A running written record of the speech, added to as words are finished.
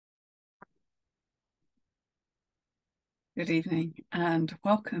good evening, and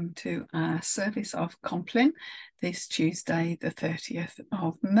welcome to our service of Compline this Tuesday, the 30th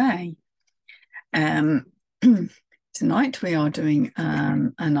of May. Tonight we are doing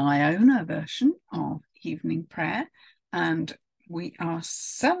an Iona version of evening prayer, and we are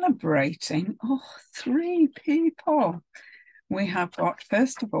celebrating three people. We have got,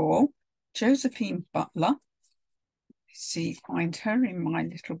 first of all, Josephine Butler. See, find her in my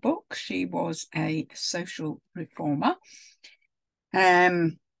little book. She was a social reformer. We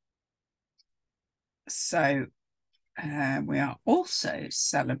are also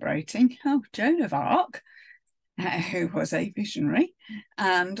celebrating Joan of Arc, who was a visionary,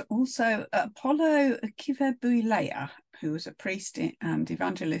 and also Apolo Kivebulaya, who was a priest and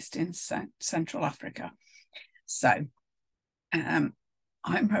evangelist in Central Africa. So,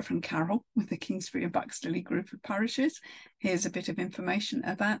 I'm Reverend Carole with the Kingsbury and Baxterley group of parishes. Here's a bit of information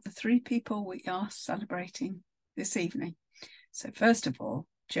about the three people we are celebrating this evening. So first of all,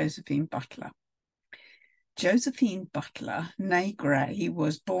 Josephine Butler. Josephine Butler, née Gray,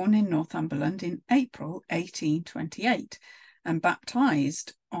 was born in Northumberland in April 1828 and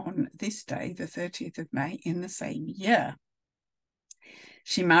baptised on this day, the 30th of May, in the same year.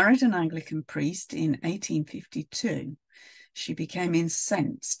 She married an Anglican priest in 1852. She became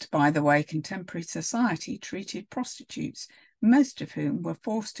incensed by the way contemporary society treated prostitutes, most of whom were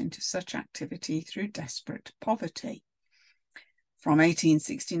forced into such activity through desperate poverty. From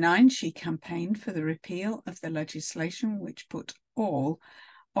 1869, she campaigned for the repeal of the legislation which put all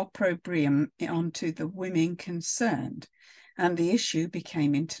opprobrium onto the women concerned, and the issue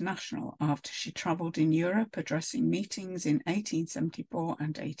became international after she travelled in Europe addressing meetings in 1874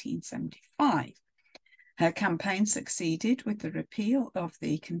 and 1875. Her campaign succeeded with the repeal of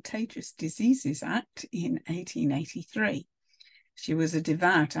the Contagious Diseases Act in 1883. She was a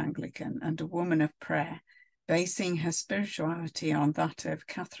devout Anglican and a woman of prayer, basing her spirituality on that of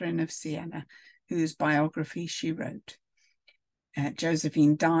Catherine of Siena, whose biography she wrote.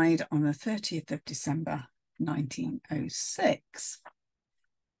 Josephine died on the 30th of December, 1906.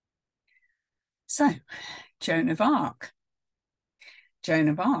 So, Joan of Arc. Joan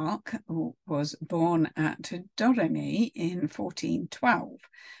of Arc was born at Doremy in 1412,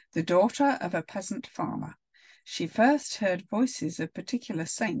 the daughter of a peasant farmer. She first heard voices of particular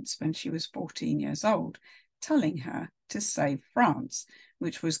saints when she was 14 years old, telling her to save France,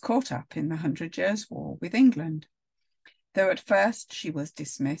 which was caught up in the 100 Years' War with England. Though at first she was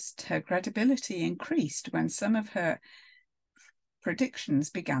dismissed, her credibility increased when some of her predictions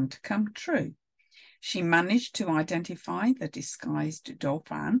began to come true. She managed to identify the disguised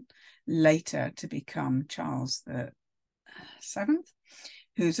Dauphin, later to become Charles VII,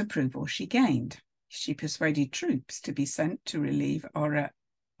 whose approval she gained. She persuaded troops to be sent to relieve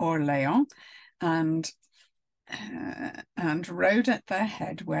Orléans and rode at their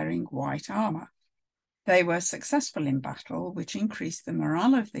head wearing white armour. They were successful in battle, which increased the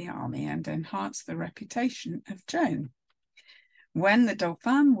morale of the army and enhanced the reputation of Joan. When the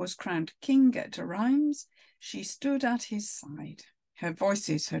Dauphin was crowned king at Rheims, she stood at his side. Her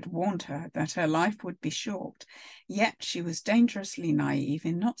voices had warned her that her life would be short, yet she was dangerously naive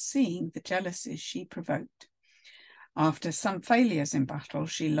in not seeing the jealousies she provoked. After some failures in battle,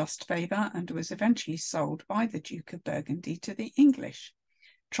 she lost favour and was eventually sold by the Duke of Burgundy to the English,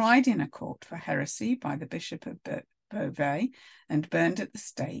 tried in a court for heresy by the Bishop of Beauvais, and burned at the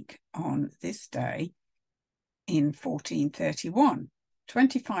stake on this day in 1431.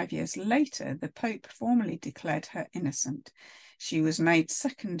 25 years later, the Pope formally declared her innocent. She was made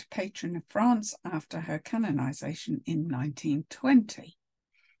second patron of France after her canonization in 1920.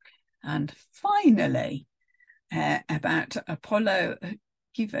 And finally, about Apolo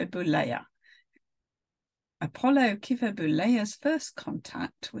Kivebulaya. Apolo Kivebulaya's first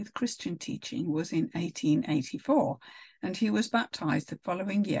contact with Christian teaching was in 1884, and he was baptized the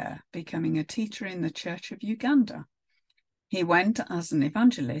following year, becoming a teacher in the Church of Uganda. He went as an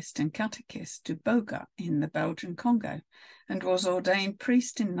evangelist and catechist to Boga in the Belgian Congo and was ordained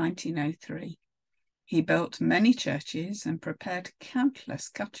priest in 1903. He built many churches and prepared countless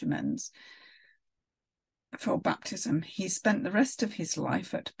catechumens for baptism. He spent the rest of his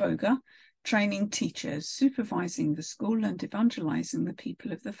life at Boga, training teachers, supervising the school and evangelizing the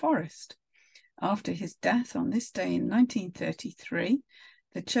people of the forest. After his death on this day in 1933,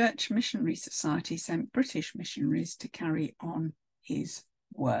 the Church Missionary Society sent British missionaries to carry on his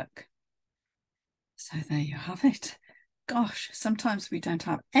work. So there you have it. Gosh, sometimes we don't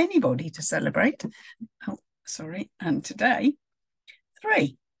have anybody to celebrate. Oh, sorry. And today,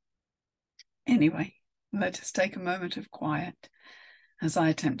 three. Anyway, let us take a moment of quiet as I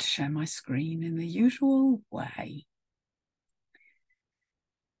attempt to share my screen in the usual way.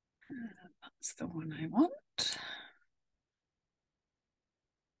 That's the one I want.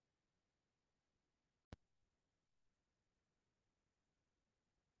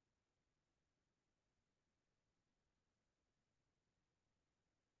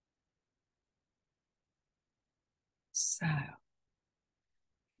 So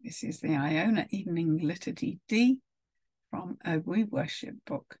this is the Iona Evening Liturgy D from a We Worship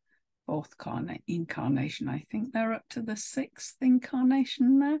book, fourth Incarnation. I think they're up to the sixth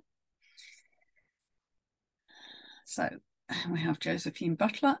Incarnation now. So we have Josephine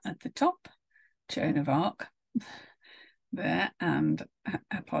Butler at the top, Joan of Arc there, and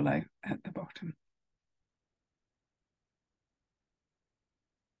Apolo at the bottom.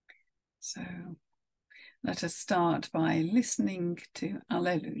 So let us start by listening to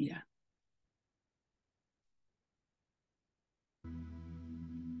Alleluia.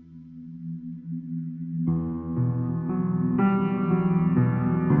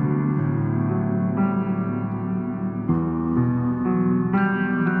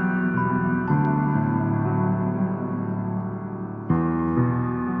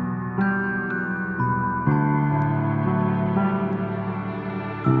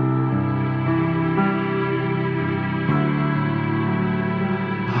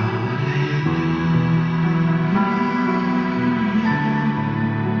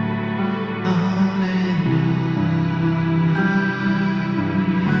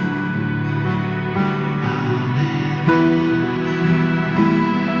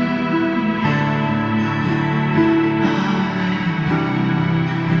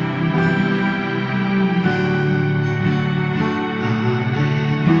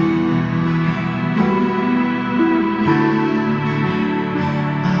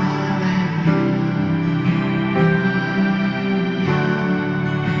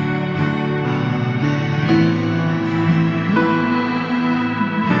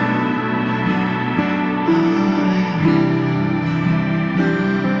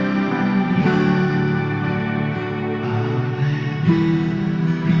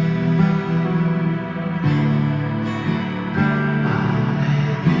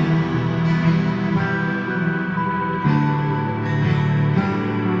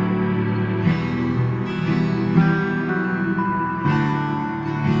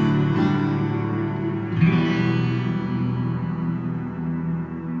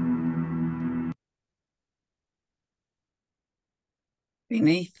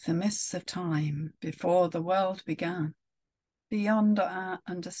 Beneath the mists of time, before the world began, beyond our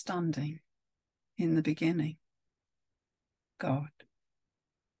understanding, in the beginning, God.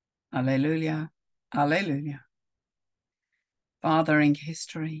 Alleluia, alleluia. Fathering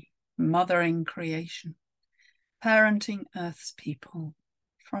history, mothering creation, parenting earth's people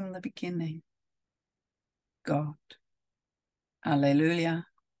from the beginning, God. Alleluia,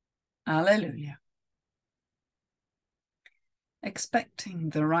 alleluia. Expecting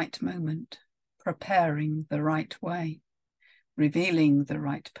the right moment, preparing the right way, revealing the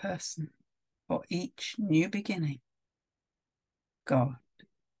right person for each new beginning, God.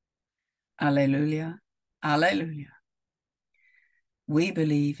 Alleluia, alleluia. We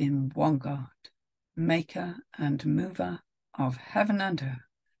believe in one God, maker and mover of heaven and earth.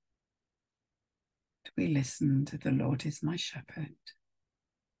 We listen to the Lord is my shepherd.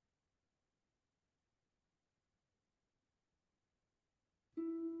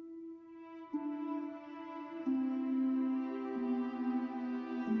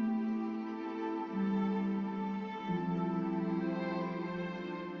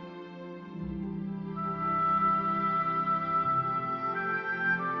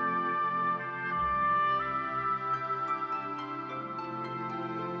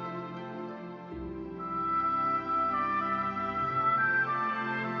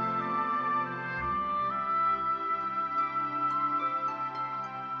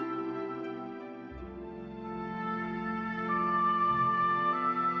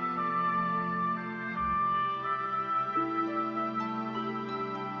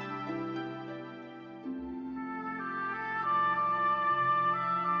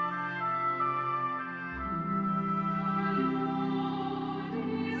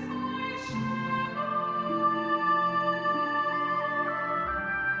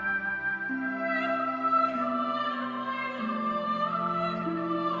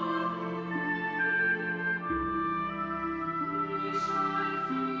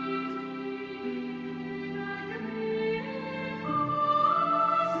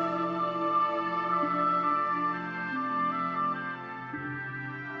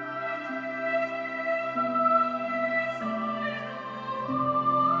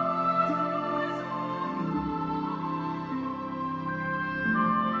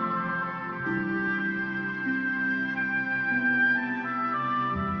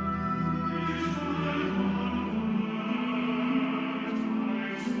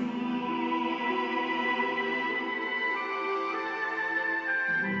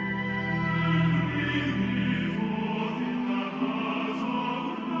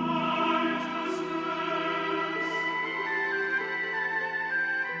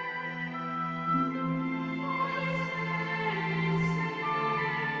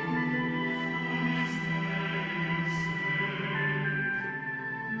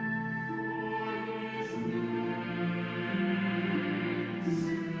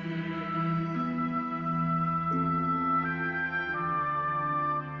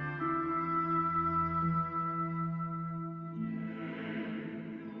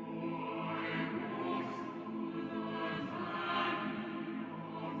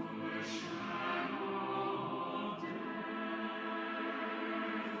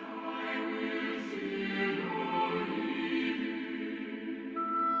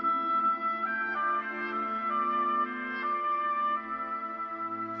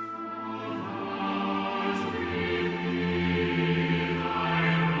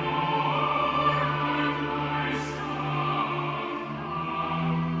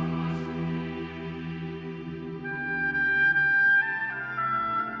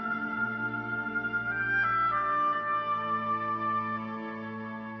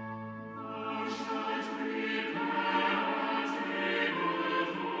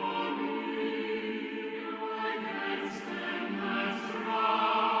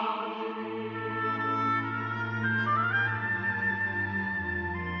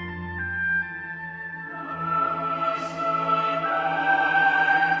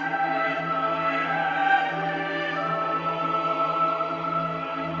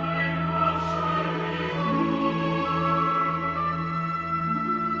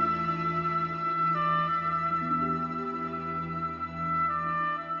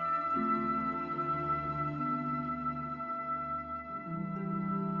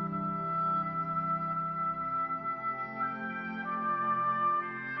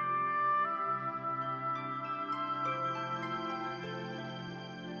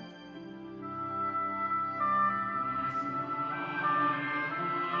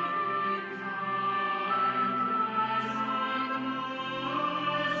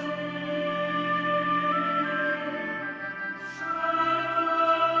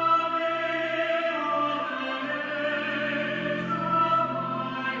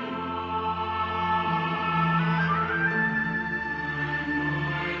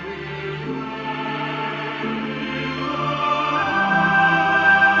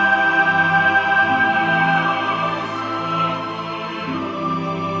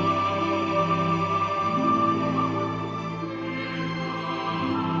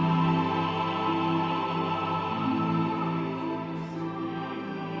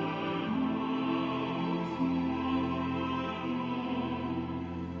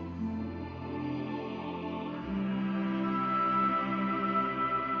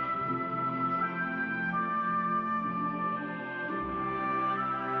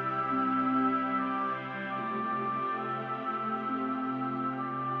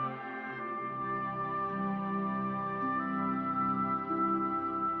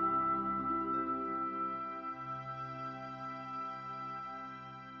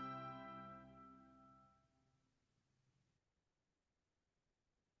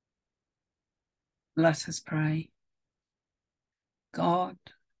 Let us pray. God,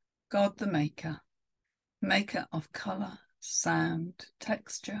 God the Maker, Maker of colour, sound,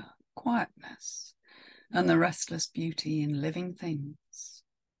 texture, quietness, and the restless beauty in living things,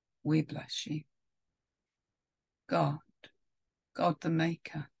 we bless you. God, God the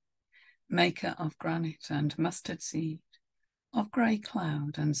Maker, Maker of granite and mustard seed, of grey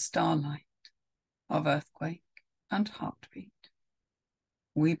cloud and starlight, of earthquake and heartbeat,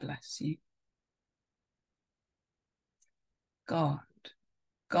 we bless you. God,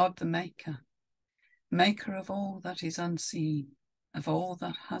 God the Maker, Maker of all that is unseen, of all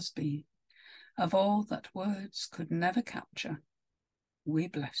that has been, of all that words could never capture, we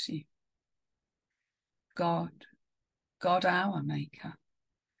bless you. God, God our Maker,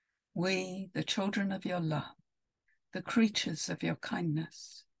 we, the children of your love, the creatures of your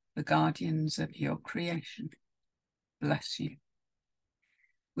kindness, the guardians of your creation, bless you.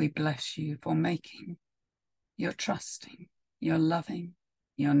 We bless you for making, your trusting, your loving,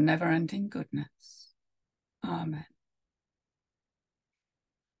 your never-ending goodness. Amen.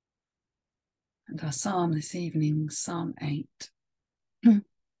 And our psalm this evening, Psalm 8. O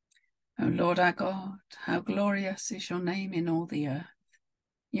Lord our God, how glorious is your name in all the earth.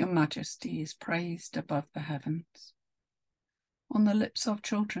 Your majesty is praised above the heavens. On the lips of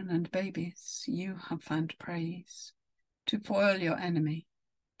children and babies you have found praise, to foil your enemy,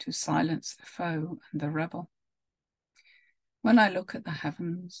 to silence the foe and the rebel. When I look at the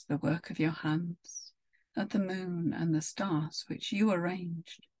heavens, the work of your hands, at the moon and the stars which you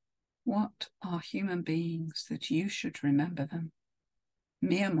arranged, what are human beings that you should remember them?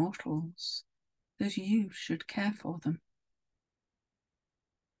 Mere mortals, that you should care for them.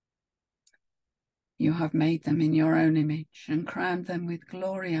 You have made them in your own image and crowned them with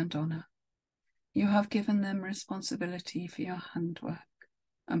glory and honour. You have given them responsibility for your handwork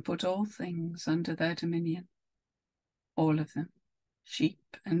and put all things under their dominion. All of them,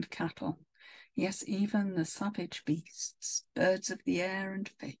 sheep and cattle, yes, even the savage beasts, birds of the air and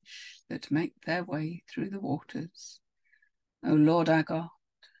fish that make their way through the waters. O Lord our God,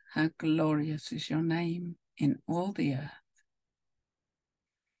 how glorious is your name in all the earth.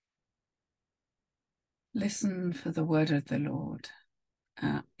 Listen for the word of the Lord.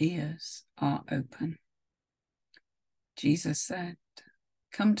 Our ears are open. Jesus said,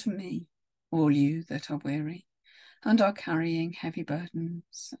 "Come to me, all you that are weary and are carrying heavy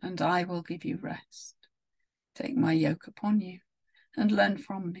burdens, and I will give you rest. Take my yoke upon you and learn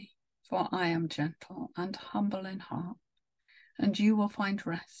from me, for I am gentle and humble in heart, and you will find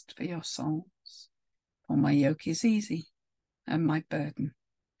rest for your souls. For my yoke is easy and my burden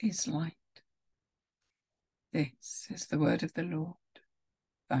is light." This is the word of the Lord.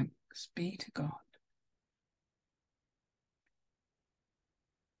 Thanks be to God.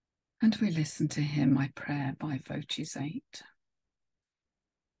 And we listen to Hear My Prayer by Voces 8.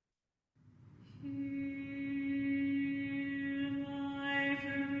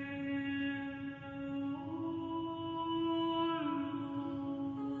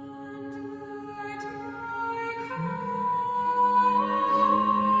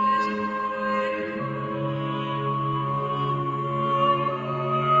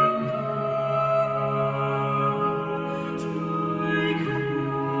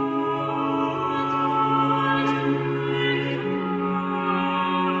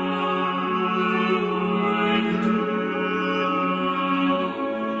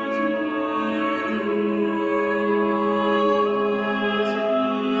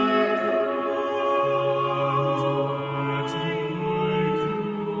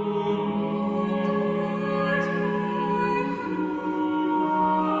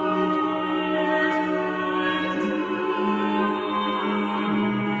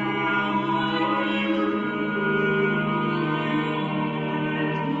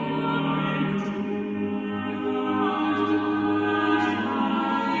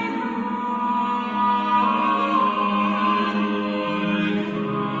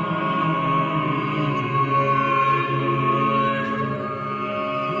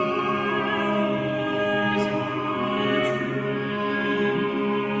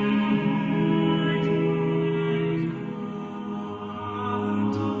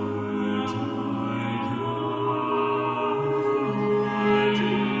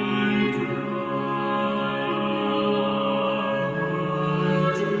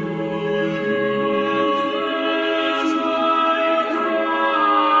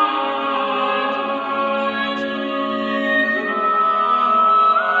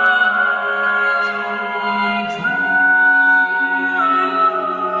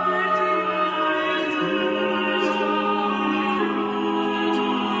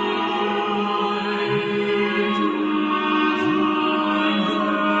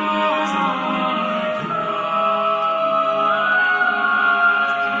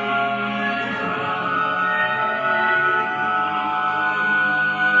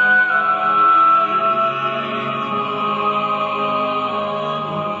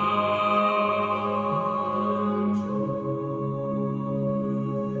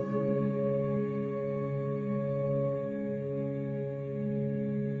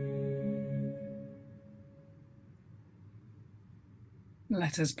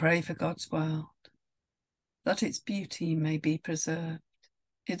 Let us pray for God's world, that its beauty may be preserved,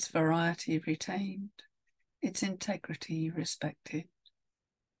 its variety retained, its integrity respected.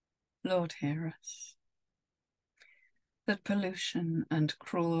 Lord, hear us. That pollution and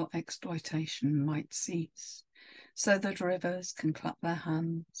cruel exploitation might cease, so that rivers can clap their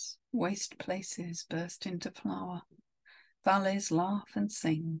hands, waste places burst into flower, valleys laugh and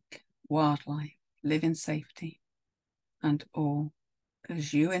sing, wildlife live in safety, and all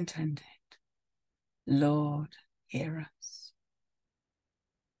as you intended. Lord, hear us.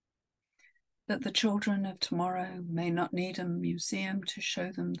 That the children of tomorrow may not need a museum to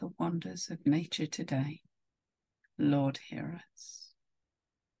show them the wonders of nature today. Lord, hear us.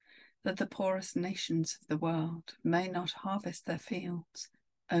 That the poorest nations of the world may not harvest their fields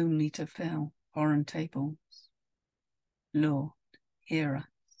only to fill foreign tables. Lord, hear us.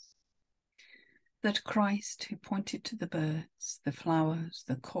 That Christ, who pointed to the birds, the flowers,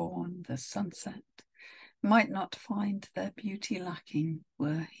 the corn, the sunset, might not find their beauty lacking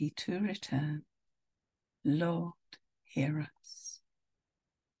were he to return. Lord, hear us.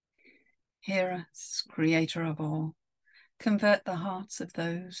 Hear us, Creator of all. Convert the hearts of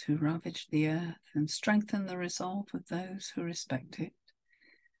those who ravage the earth and strengthen the resolve of those who respect it.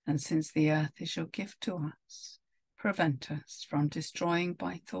 And since the earth is your gift to us, prevent us from destroying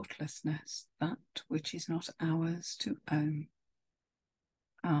by thoughtlessness that which is not ours to own.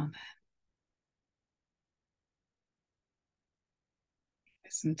 Amen.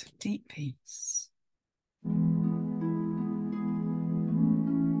 Listen to deep peace.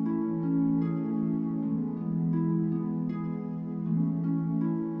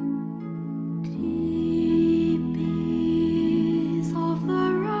 Deep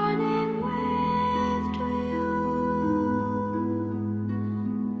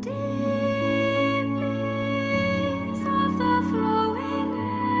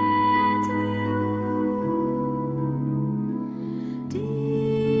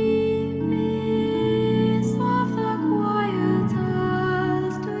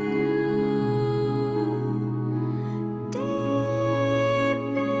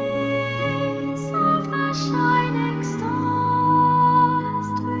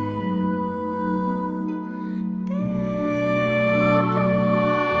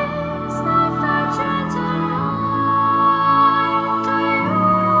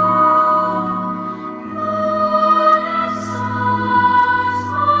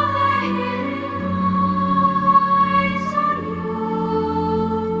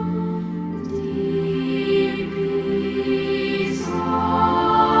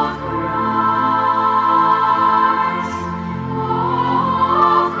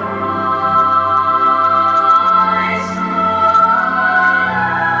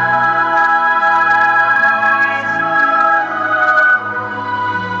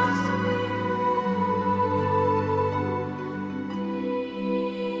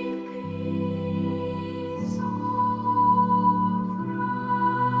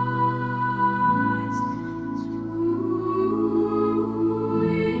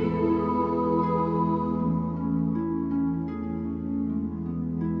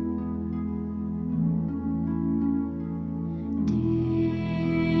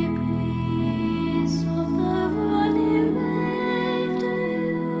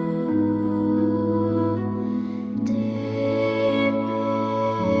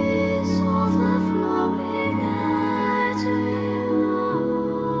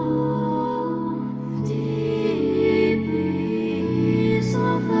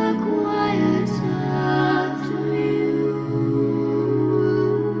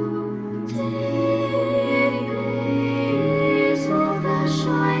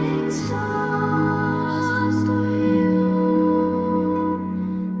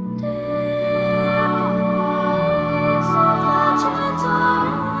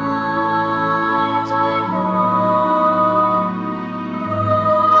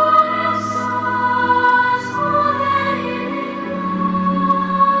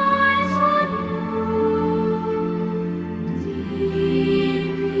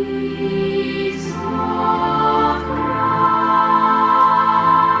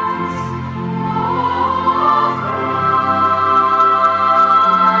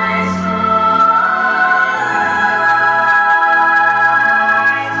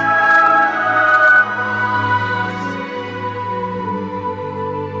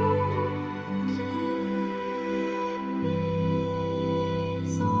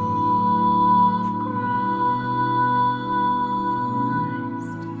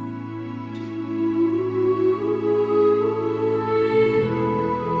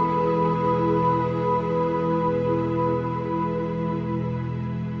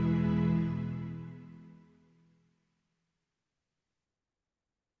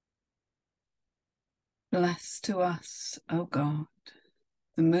Bless to us, O God,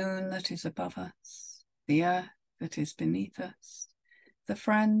 the moon that is above us, the earth that is beneath us, the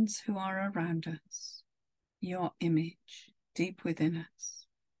friends who are around us, your image deep within us,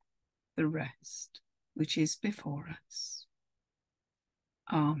 the rest which is before us.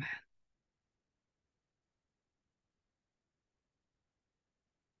 Amen.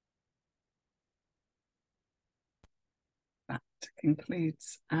 That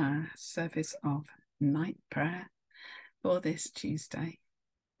concludes our service of night prayer for this Tuesday,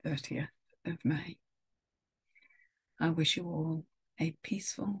 30th of May. I wish you all a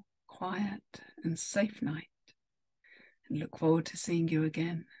peaceful, quiet and safe night, and look forward to seeing you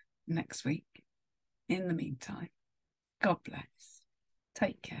again next week. In the meantime, God bless.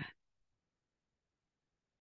 Take care.